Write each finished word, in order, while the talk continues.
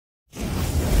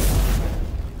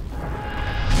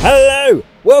Hello!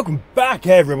 Welcome back,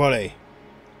 everybody!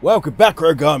 Welcome back,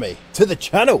 Rogue Army, to the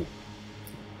channel!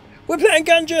 We're playing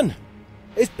Gungeon!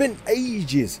 It's been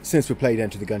ages since we played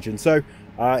Enter the Gungeon, so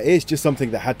it's just something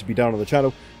that had to be done on the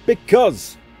channel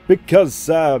because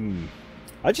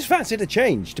I just fancied a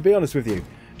change, to be honest with you.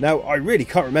 Now, I really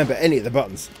can't remember any of the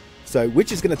buttons, so we're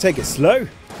just going to take it slow.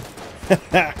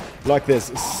 Like there's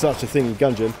such a thing in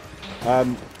Gungeon.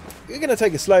 We're going to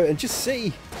take it slow and just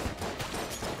see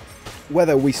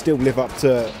whether we still live up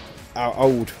to our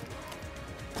old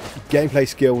gameplay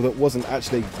skill that wasn't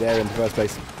actually there in the first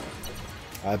place.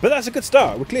 But that's a good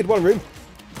start. We cleared one room.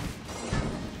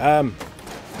 Now,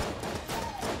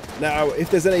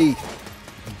 if there's any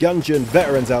Gungeon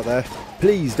veterans out there,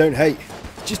 please don't hate.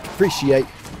 Just appreciate,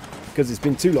 because it's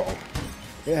been too long.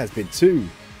 It has been too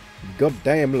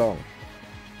goddamn long.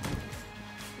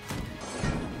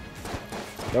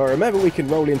 Now remember, we can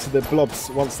roll into the blobs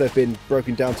once they've been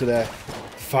broken down to their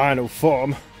final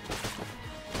form.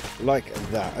 Like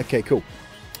that. Okay, cool.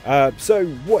 So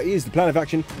what is the plan of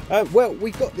action? Well,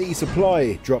 we got the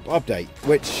supply drop update,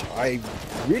 which I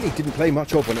really didn't play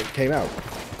much of when it came out.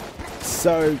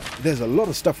 So there's a lot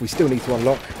of stuff we still need to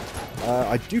unlock.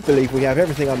 I do believe we have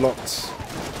everything unlocked,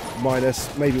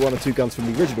 minus maybe one or two guns from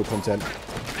the original content.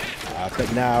 But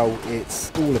now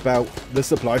it's all about the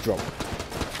supply drop.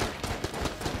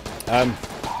 I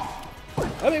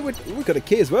mean, we've got a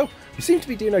key as well. We seem to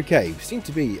be doing okay. We seem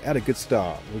to be at a good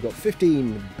start. We've got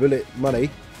 15 bullet money.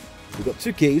 We've got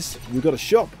 2 keys. We've got a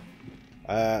shop.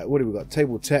 What do we got?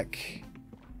 Table tech.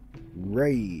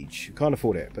 Rage. We can't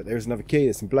afford it, but there's another key.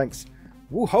 There's some blanks.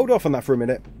 We'll hold off on that for a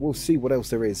minute. We'll see what else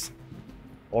there is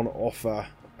on offer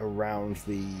around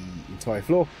the entire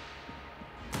floor.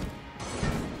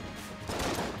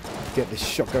 Get this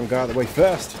shotgun guy out of the way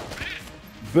first.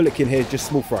 Bullet in here, just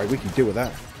small fry. We can deal with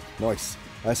that. Nice.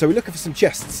 So we're looking for some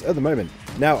chests at the moment.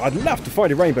 Now, I'd love to find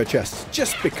a rainbow chest,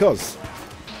 just because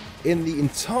in the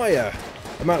entire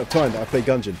amount of time that I play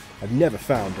Gungeon, I've never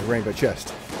found a rainbow chest.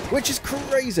 Which is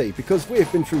crazy, because we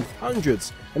have been through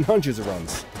hundreds and hundreds of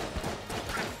runs.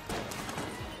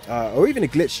 Or even a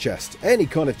glitch chest. Any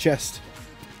kind of chest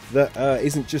that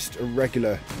isn't just a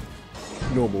regular,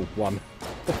 normal one.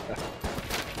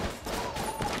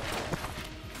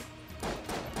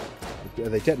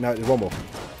 They detonated one more.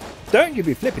 Don't you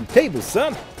be flipping tables,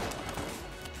 son!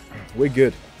 We're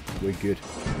good. We're good.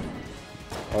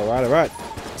 Alright, alright.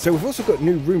 So we've also got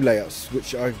new room layouts,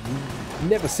 which I've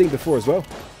never seen before as well.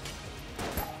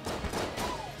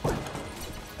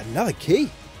 Another key?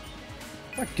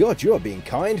 My god, you are being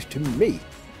kind to me.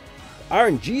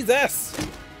 RNGesus!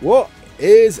 What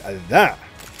is that?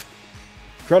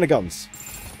 Crown of guns.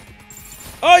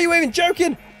 Are you even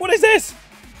joking? What is this?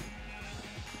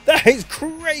 That is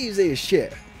crazy as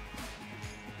shit.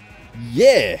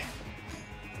 Yeah.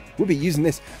 We'll be using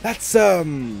this. That's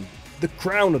the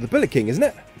crown of the Bullet King, isn't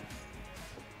it?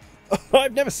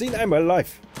 I've never seen that in my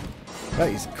life. That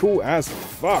is cool as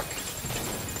fuck.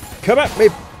 Come at me.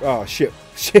 Oh shit.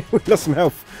 Shit, we lost some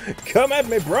health. Come at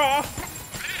me, brah.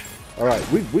 Alright,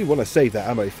 we want to save that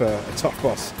ammo for a tough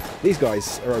boss. These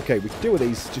guys are okay. We can deal with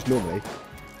these just normally.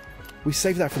 We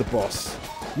save that for the boss.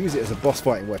 Use it as a boss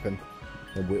fighting weapon.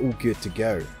 And we're all good to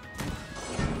go.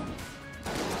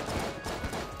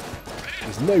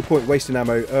 There's no point wasting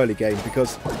ammo early game,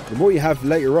 because the more you have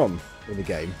later on in the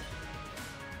game,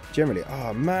 generally,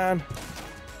 oh man,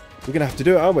 we're going to have to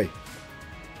do it, aren't we?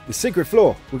 The secret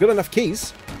floor. We've got enough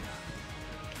keys.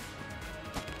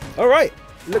 Alright,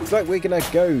 looks like we're going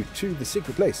to go to the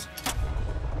secret place.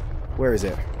 Where is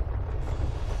it?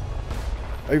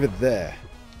 Over there.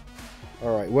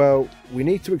 Alright, well, we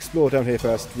need to explore down here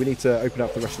first. We need to open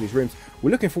up the rest of these rooms. We're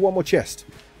looking for one more chest.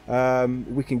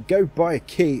 We can go buy a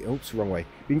key. Oops, wrong way.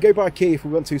 We can go buy a key if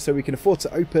we want to, so we can afford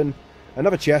to open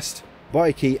another chest, buy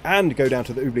a key, and go down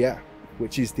to the oubliette,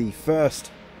 which is the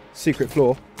first secret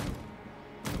floor.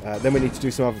 Then we need to do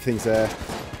some other things there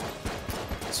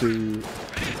to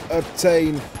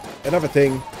obtain another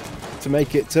thing to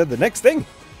make it to the next thing.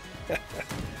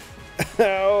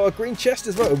 Oh, a green chest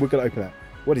as well. We're going to open that.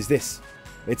 What is this?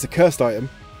 It's a cursed item.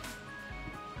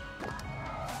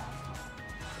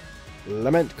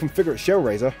 Lament configure shell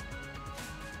razor.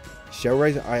 Shell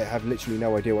razor? I have literally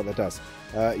no idea what that does.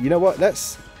 You know what?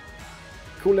 Let's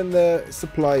call in the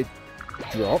supply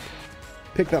drop.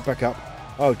 Pick that back up.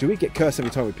 Oh, do we get cursed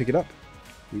every time we pick it up?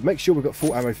 We make sure we've got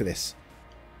full ammo for this.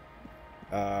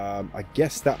 I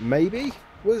guess that maybe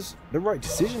was the right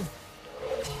decision.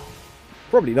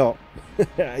 Probably not.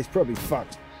 It's probably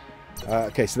fucked.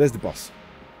 Okay, so there's the boss.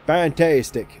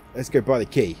 Fantastic. Let's go buy the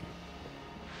key.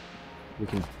 We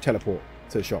can teleport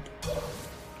to the shop.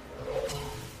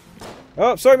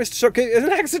 Oh, sorry, Mr. Shopkeeper. It's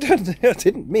an accident. I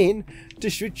didn't mean to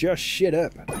shoot your shit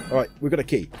up. Alright, we've got a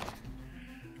key.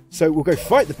 So we'll go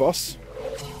fight the boss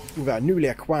with our newly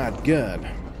acquired gun.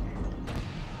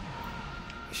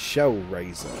 Shell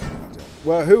Razor.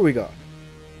 Well, who we got?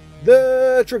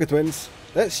 The Trigger Twins.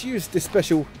 Let's use this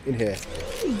special in here.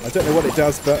 I don't know what it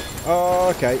does, but... Oh,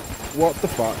 okay. What the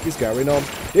fuck is going on?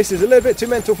 This is a little bit too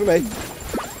mental for me.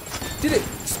 Did it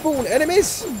spawn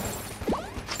enemies?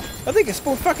 I think it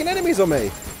spawned fucking enemies on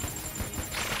me.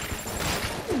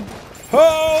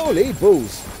 Holy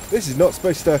balls. This is not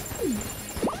supposed to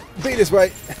be this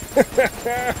way.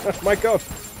 My god.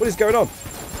 What is going on?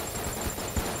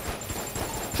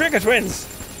 Trigger Twins!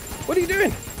 What are you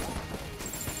doing?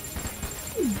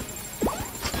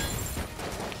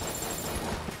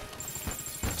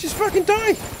 Just fucking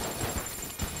die!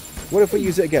 What if we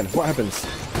use it again? What happens?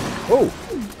 Oh!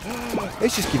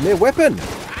 It's just giving me a weapon!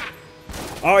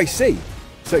 Oh, I see.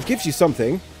 So it gives you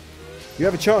something. You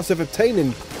have a chance of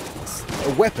obtaining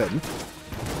a weapon,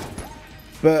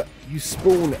 but you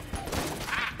spawn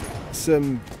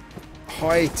some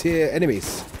high tier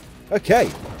enemies. Okay,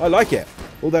 I like it.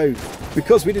 Although,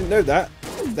 because we didn't know that,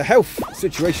 the health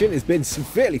situation has been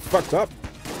severely fucked up.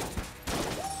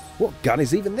 What gun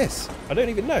is even this? I don't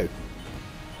even know.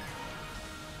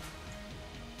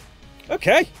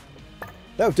 Okay,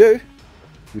 that'll do.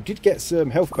 We did get some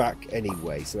health back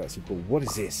anyway, so that's cool. What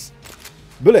is this?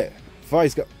 Bullet.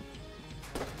 Fire's got...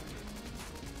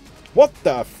 What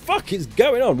the fuck is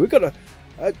going on? We've got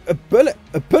a bullet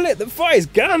that fires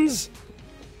guns.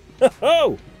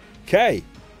 Oh, okay.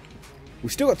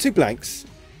 We've still got 2 blanks.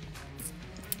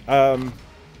 There's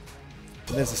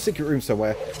a secret room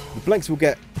somewhere. The blanks will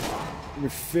get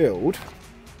refilled.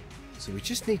 So we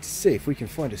just need to see if we can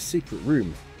find a secret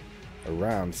room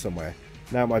around somewhere.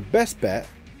 Now, my best bet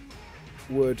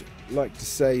would like to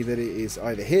say that it is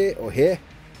either here or here.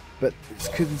 But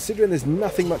considering there's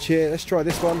nothing much here, let's try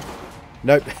this one.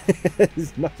 Nope.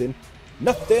 There's nothing.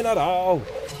 Nothing at all.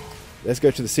 Let's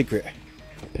go to the secret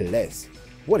place.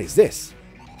 What is this?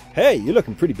 Hey, you're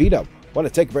looking pretty beat up. Want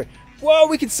to take a break? Whoa,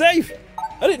 we can save!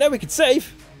 I didn't know we could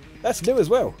save. That's new as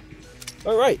well.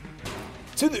 Alright.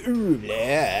 To the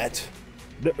oubliette.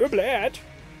 The oubliette.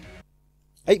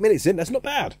 8 minutes in, that's not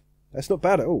bad. That's not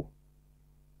bad at all.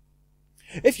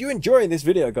 If you're enjoying this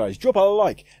video, guys, drop a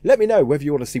like. Let me know whether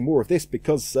you want to see more of this,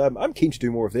 because I'm keen to do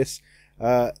more of this.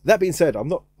 That being said, I'm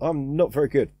not very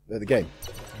good at the game.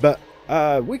 But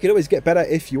we can always get better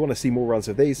if you want to see more runs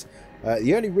of these.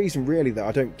 The only reason really that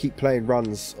I don't keep playing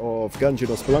runs of Gungeon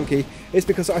or Spelunky is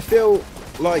because I feel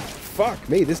like, fuck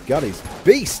me, this gun is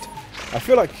beast. I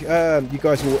feel like you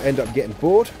guys will end up getting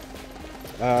bored,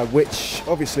 which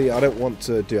obviously I don't want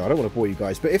to do. I don't want to bore you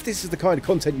guys, but if this is the kind of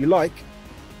content you like,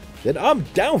 then I'm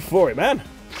down for it, man.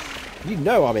 You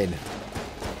know I'm in.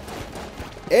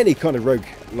 Any kind of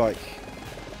rogue-like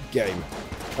game,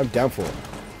 I'm down for it.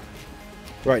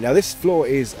 Right, now this floor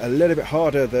is a little bit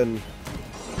harder than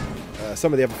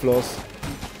some of the other floors.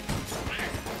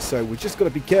 So we've just got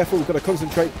to be careful, we've got to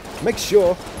concentrate, make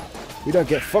sure we don't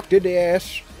get fucked in the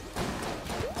ass.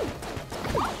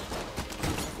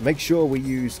 Make sure we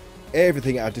use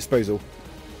everything at our disposal.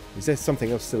 Is there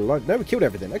something else still alive? No, we killed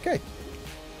everything, okay.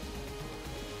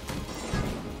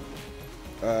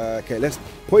 Okay, let's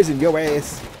poison your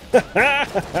ass.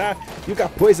 You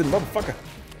got poison, motherfucker.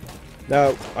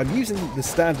 Now, I'm using the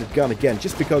standard gun again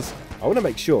just because I want to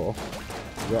make sure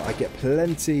that I get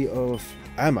plenty of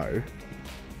ammo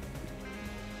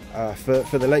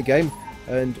for the late game.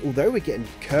 And although we're getting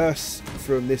curse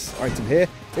from this item here,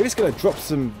 if it's going to drop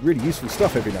some really useful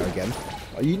stuff every now and again,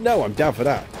 you know I'm down for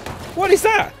that. What is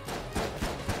that?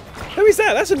 Who is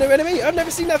that? That's a new enemy. I've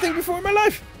never seen that thing before in my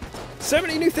life. So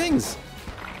many new things.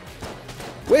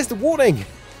 Where's the warning?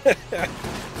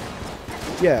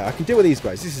 Yeah, I can deal with these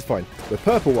guys. This is fine. The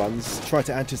purple ones try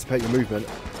to anticipate your movement.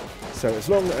 So as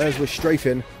long as we're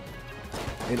strafing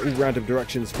in all random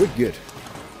directions, we're good.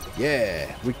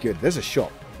 Yeah, we're good. There's a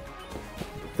shot.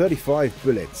 35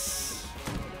 bullets.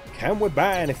 Can we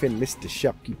buy anything, Mr.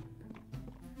 Shopkeeper?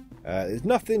 There's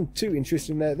nothing too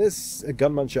interesting there. There's a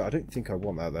gun muncher. I don't think I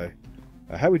want that, though.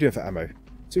 How are we doing for ammo?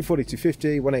 240,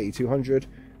 250, 180, 200,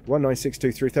 196,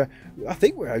 230. I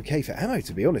think we're okay for ammo,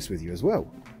 to be honest with you, as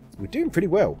well. We're doing pretty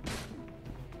well.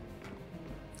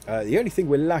 The only thing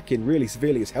we're lacking really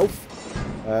severely is health.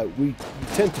 We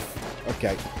tend to...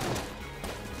 Okay.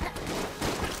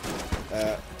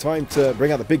 Time to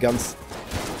bring out the big guns.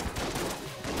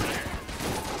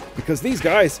 Because these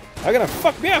guys are going to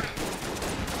fuck me up.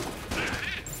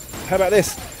 How about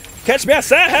this? Catch me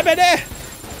outside, how about that?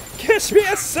 Catch me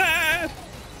outside.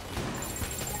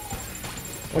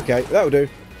 Okay, that'll do.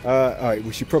 Alright,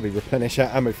 we should probably replenish our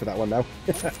ammo for that one now.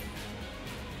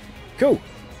 Cool.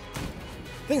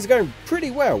 Things are going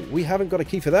pretty well. We haven't got a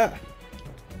key for that.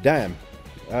 Damn.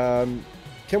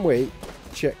 Can we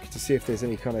check to see if there's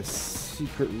any kind of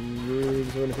secret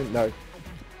rooms or anything? No.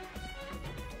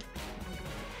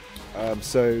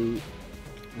 So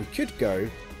we could go.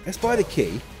 Let's buy the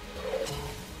key.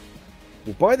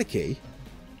 We'll buy the key.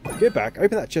 Go back.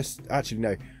 Open that chest. Actually,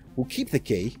 no. We'll keep the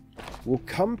key. We'll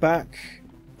come back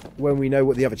when we know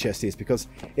what the other chest is, because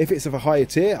if it's of a higher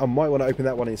tier, I might want to open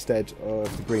that one instead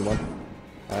of the green one.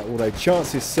 Although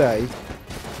chances say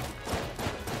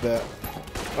that...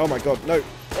 Oh my god, no!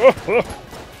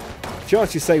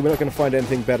 Chances say we're not going to find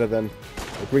anything better than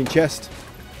a green chest,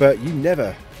 but you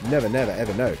never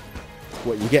ever know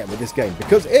what you get with this game,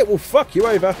 because it will fuck you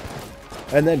over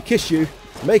and then kiss you,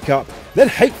 make up, then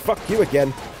hate fuck you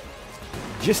again,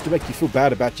 just to make you feel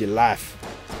bad about your life.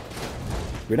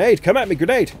 Grenade, come at me,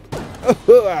 grenade! Oh,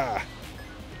 hoorah!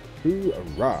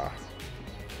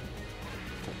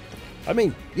 I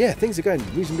mean, yeah, things are going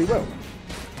reasonably well.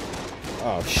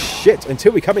 Oh shit!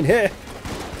 Until we come in here.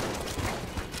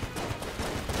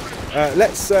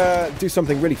 Let's do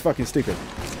something really fucking stupid.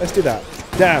 Let's do that.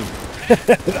 Damn,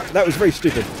 that was very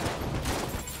stupid.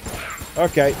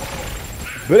 Okay,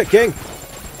 Bullet King.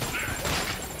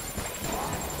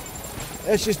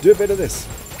 Let's just do a bit of this.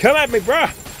 Come at me, bruh!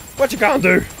 What you gonna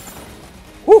do?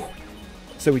 Whew!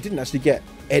 So we didn't actually get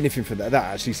anything from that. That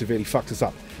actually severely fucked us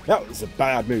up. That was a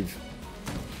bad move.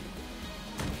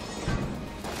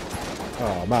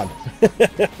 Oh man.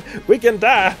 We can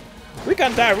die. We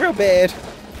can die real bad.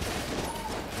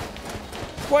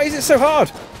 Why is it so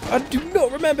hard? I do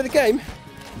not remember the game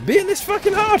being this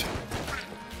fucking hard.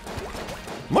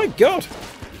 My god.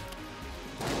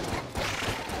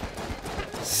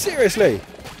 Seriously.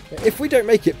 If we don't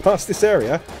make it past this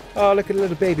area... Oh, look at a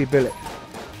little baby bullet.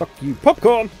 Fuck you.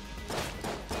 Popcorn!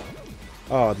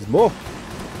 Oh, there's more.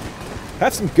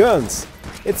 Have some guns.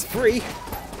 It's free.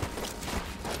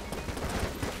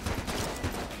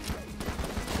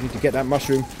 Need to get that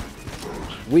mushroom.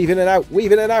 Weave in and out.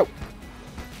 Weave in and out.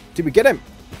 Did we get him?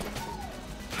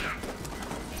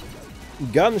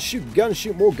 Guns,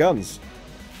 shoot more guns.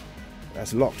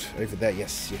 That's locked over there.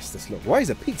 Yes, that's locked. Why is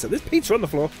there pizza? There's pizza on the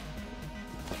floor.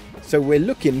 So we're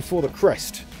looking for the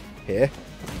crest here.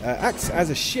 Acts as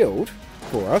a shield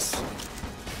for us.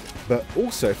 But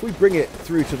also, if we bring it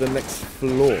through to the next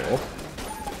floor,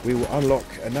 we will unlock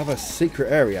another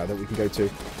secret area that we can go to.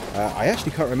 I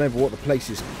actually can't remember what the place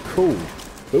is called.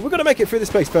 But we're going to make it through this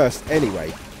place first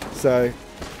anyway. So,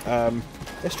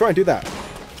 let's try and do that.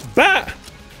 Bat!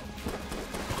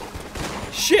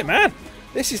 Shit, man!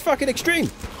 This is fucking extreme!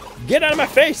 Get out of my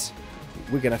face!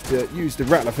 We're going to have to use the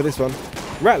Rattler for this one.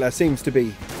 Rattler seems to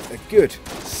be a good,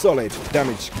 solid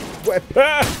damage weapon.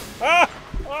 Ah!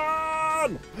 Ah!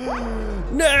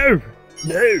 No!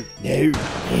 No! No!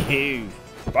 No!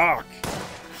 Fuck!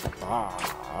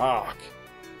 Fuck!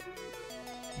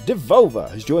 Devolver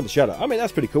has joined the shadow. I mean,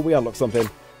 that's pretty cool. We unlocked something.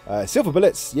 Silver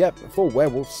bullets. Yep, 4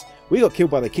 werewolves. We got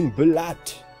killed by the King Blood.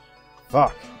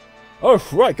 Fuck.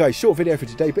 Alright guys, short video for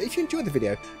today, but if you enjoyed the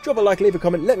video, drop a like, leave a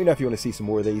comment, let me know if you want to see some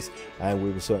more of these, and we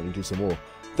will certainly do some more.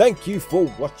 Thank you for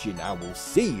watching, and we'll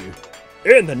see you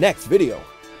in the next video.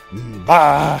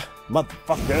 Bye,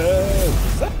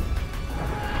 motherfuckers!